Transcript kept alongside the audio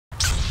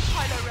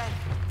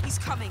He's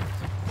coming.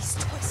 He's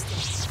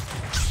twisted.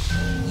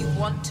 You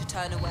want to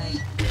turn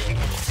away.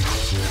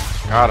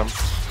 Got him.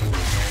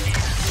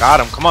 Got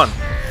him. Come on.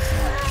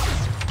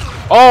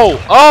 Oh!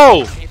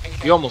 Oh!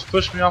 He almost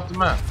pushed me off the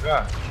map.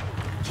 God.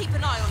 Keep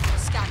an eye on your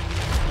scan.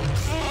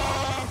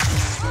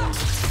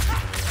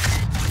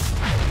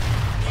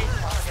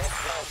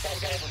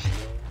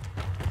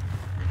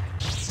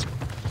 It's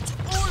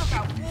all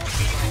about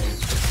walking.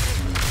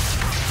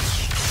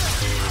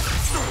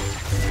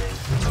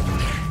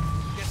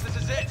 Guess this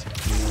is it.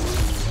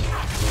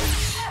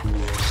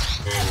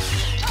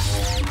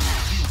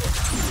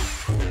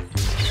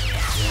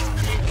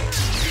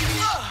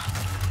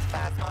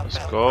 Let's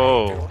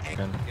go.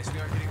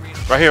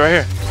 Right here, right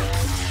here.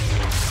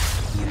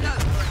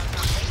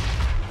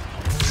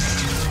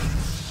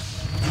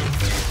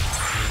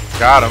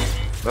 Got him.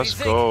 Let's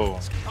go.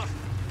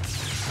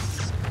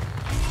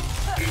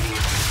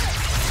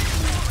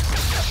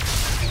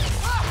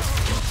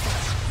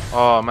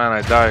 Oh man,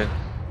 I died.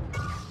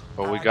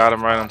 But we got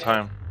him right on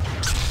time.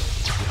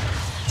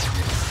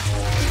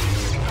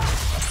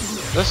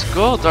 Let's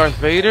go, Darth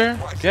Vader.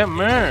 Get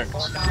murked.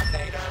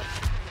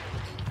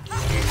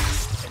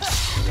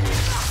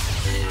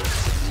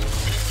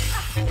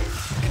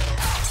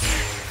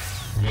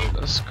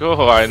 Let's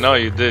go. I know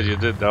you did. You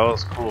did. That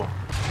was cool.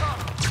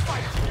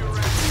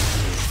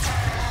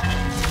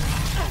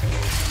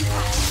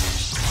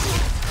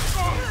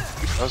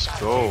 Let's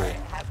go.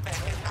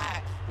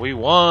 We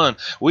won.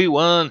 We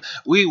won.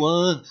 We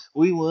won.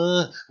 We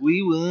won.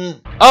 We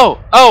won.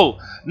 Oh, oh,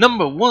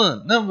 number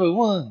one. Number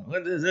one.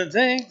 What does it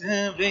take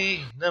to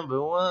be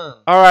number one?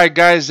 Alright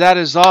guys, that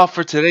is all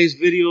for today's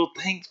video.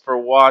 Thanks for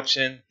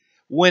watching.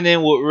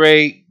 Winning with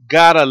Ray.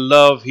 Gotta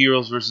love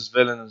heroes versus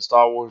villains in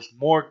Star Wars.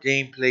 More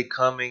gameplay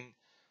coming.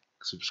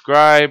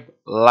 Subscribe,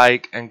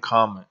 like, and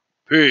comment.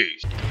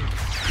 Peace.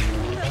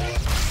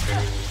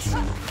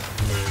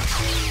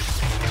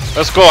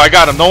 Let's go. I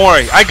got him. Don't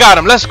worry. I got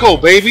him. Let's go,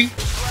 baby.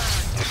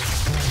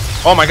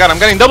 Oh my god, I'm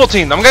getting double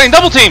teamed. I'm getting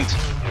double teamed.